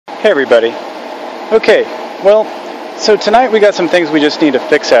Hey everybody. Okay, well, so tonight we got some things we just need to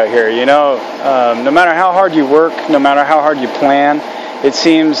fix out here. You know, no matter how hard you work, no matter how hard you plan, it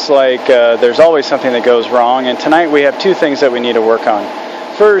seems like there's always something that goes wrong, and tonight we have two things that we need to work on.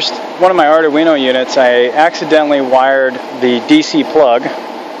 First, one of my Arduino units, I accidentally wired the DC plug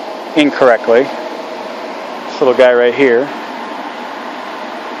incorrectly. This little guy right here.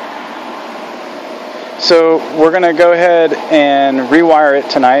 So we're going to go ahead and rewire it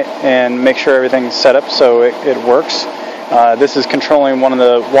tonight and make sure everything's set up so it works. This is controlling one of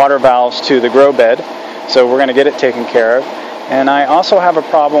the water valves to the grow bed, so we're going to get it taken care of. And I also have a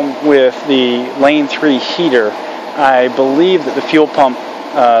problem with the lane 3 heater. I believe that the fuel pump,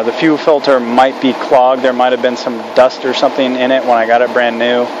 the fuel filter might be clogged. There might have been some dust or something in it when I got it brand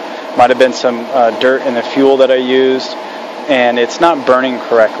new. Might have been some dirt in the fuel that I used, and it's not burning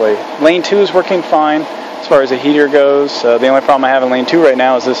correctly. Lane 2 is working fine as far as the heater goes. The only problem I have in lane 2 right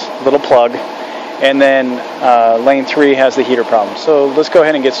now is this little plug, and then lane 3 has the heater problem. So let's go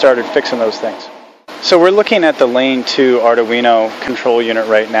ahead and get started fixing those things. So we're looking at the lane 2 Arduino control unit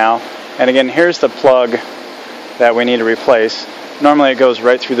right now, and again, here's the plug that we need to replace. Normally it goes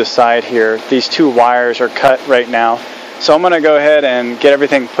right through the side here. These two wires are cut right now, so I'm going to go ahead and get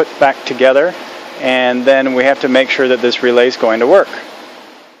everything put back together, and then we have to make sure that this relay is going to work.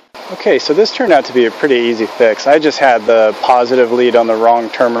 Okay, so this turned out to be a pretty easy fix. I just had the positive lead on the wrong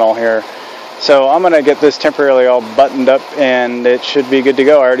terminal here. So I'm going to get this temporarily all buttoned up and it should be good to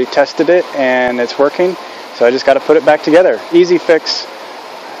go. I already tested it and it's working, so I just got to put it back together. Easy fix,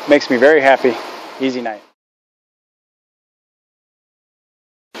 makes me very happy. Easy night.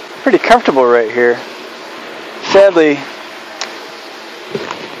 Pretty comfortable right here. Sadly,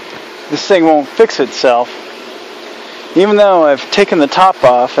 this thing won't fix itself. Even though I've taken the top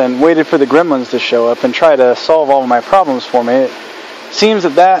off and waited for the gremlins to show up and try to solve all of my problems for me, it seems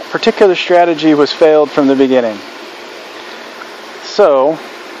that that particular strategy was failed from the beginning. So,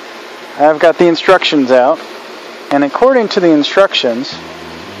 I've got the instructions out, and according to the instructions,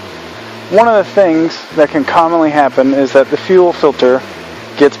 one of the things that can commonly happen is that the fuel filter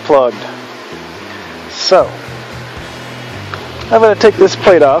gets plugged. So, I'm going to take this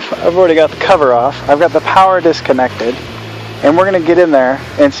plate off. I've already got the cover off. I've got the power disconnected, and we're going to get in there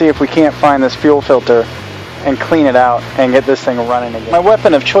and see if we can't find this fuel filter and clean it out and get this thing running again. My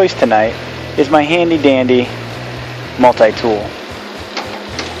weapon of choice tonight is my handy dandy multi-tool.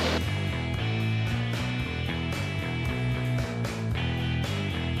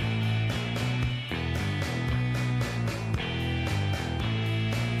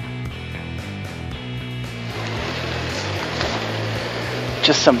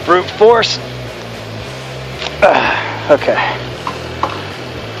 Just some brute force. Okay.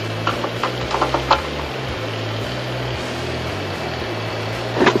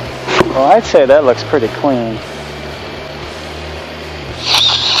 Well, I'd say that looks pretty clean.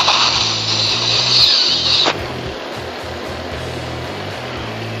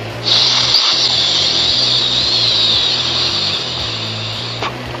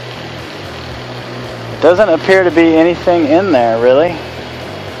 Doesn't appear to be anything in there, really.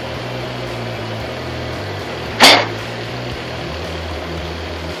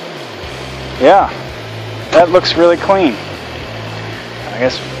 Yeah, that looks really clean. I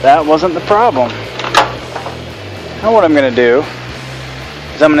guess that wasn't the problem. Now what I'm going to do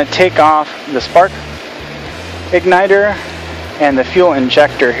is I'm going to take off the spark igniter and the fuel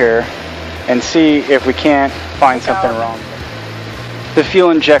injector here and see if we can't find something wrong. The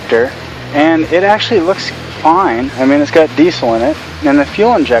fuel injector, and it actually looks fine. I mean, it's got diesel in it, and the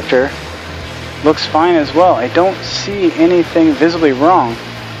fuel injector looks fine as well. I don't see anything visibly wrong.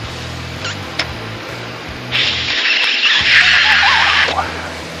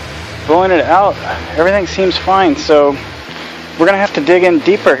 Blowing it out, everything seems fine, so we're going to have to dig in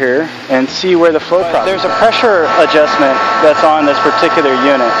deeper here and see where the flow problem is. There's a pressure adjustment that's on this particular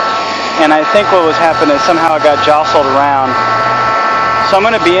unit, and I think what was happening is somehow it got jostled around. So I'm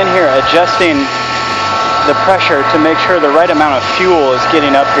going to be in here adjusting the pressure to make sure the right amount of fuel is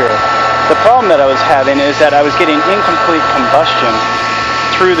getting up here. The problem that I was having is that I was getting incomplete combustion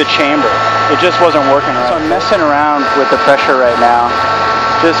through the chamber. It just wasn't working right. So I'm messing around with the pressure right now,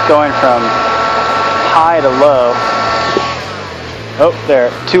 just going from high to low. Oh, there,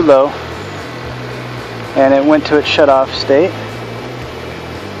 too low. And it went to its shut-off state.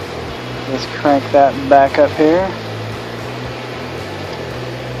 Let's crank that back up here.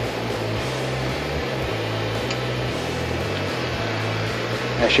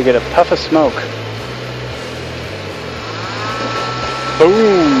 I should get a puff of smoke.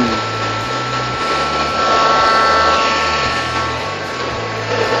 Boom!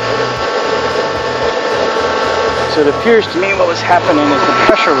 So it appears to me what was happening is the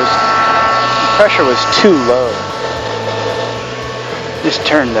pressure was too low. Just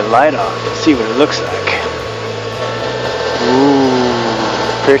turn the light off and see what it looks like.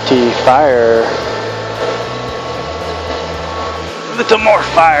 Ooh, pretty fire. A little more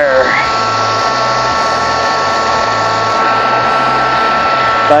fire.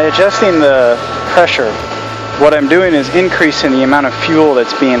 By adjusting the pressure, what I'm doing is increasing the amount of fuel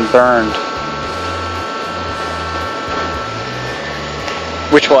that's being burned,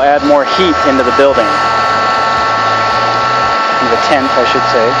 which will add more heat into the building, the tent, I should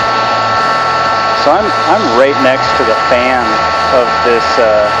say. So I'm right next to the fan of this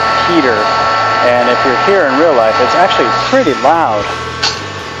heater, and if you're here in real life, it's actually pretty loud.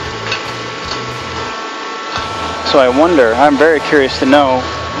 So I wonder, I'm very curious to know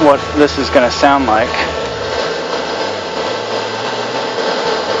what this is going to sound like.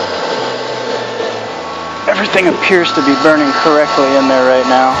 Everything appears to be burning correctly in there right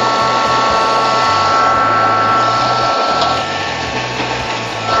now.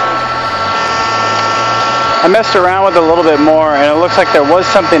 I messed around with it a little bit more, and it looks like there was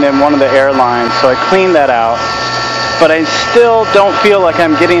something in one of the air lines, so I cleaned that out. But I still don't feel like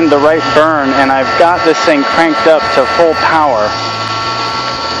I'm getting the right burn, and I've got this thing cranked up to full power.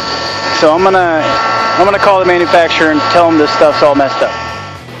 So I'm gonna call the manufacturer and tell them this stuff's all messed up.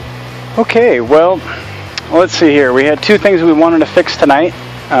 Okay, well, let's see here. We had two things we wanted to fix tonight.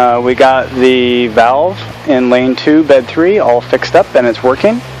 We got the valve in lane 2, bed 3, all fixed up, and it's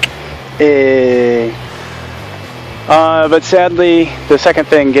working. But sadly, the second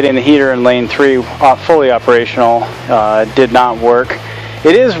thing, getting the heater in lane 3 fully operational, did not work.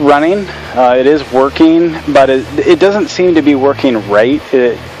 It is running, it is working, but it doesn't seem to be working right.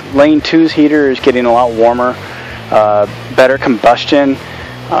 Lane 2's heater is getting a lot warmer, better combustion.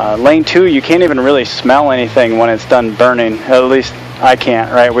 Lane 2, you can't even really smell anything when it's done burning. At least I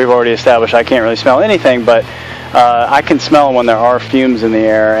can't, right? We've already established I can't really smell anything, but I can smell when there are fumes in the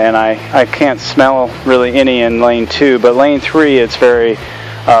air, and I can't smell really any in lane 2, but lane 3 it's very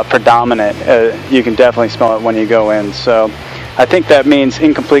predominant. You can definitely smell it when you go in. So I think that means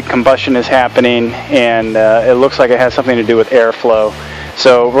incomplete combustion is happening, and it looks like it has something to do with airflow.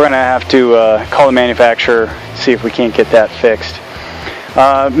 So we're going to have to call the manufacturer, see if we can't get that fixed.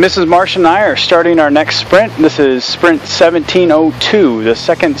 Mrs. Martian and I are starting our next sprint. This is sprint 1702, the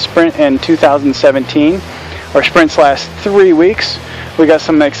second sprint in 2017. Our sprints last 3 weeks. We got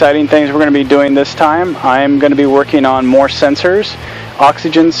some exciting things we're going to be doing this time. I'm going to be working on more sensors.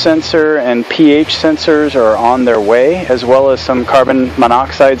 Oxygen sensor and pH sensors are on their way, as well as some carbon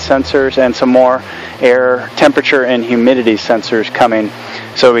monoxide sensors and some more air temperature and humidity sensors coming,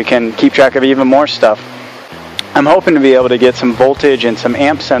 so we can keep track of even more stuff. I'm hoping to be able to get some voltage and some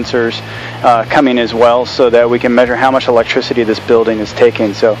amp sensors coming as well, so that we can measure how much electricity this building is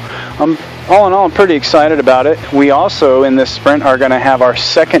taking. So all in all, I'm pretty excited about it. We also, in this sprint, are going to have our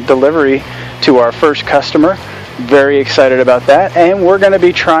second delivery to our first customer. Very excited about that. And we're going to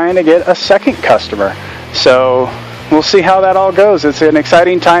be trying to get a second customer. So we'll see how that all goes. It's an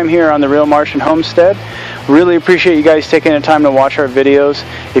exciting time here on the Real Martian Homestead. Really appreciate you guys taking the time to watch our videos.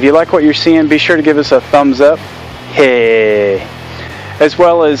 If you like what you're seeing, be sure to give us a thumbs up. Hey, as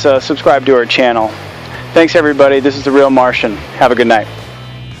well as subscribe to our channel. Thanks everybody. This is the Real Martian. Have a good night.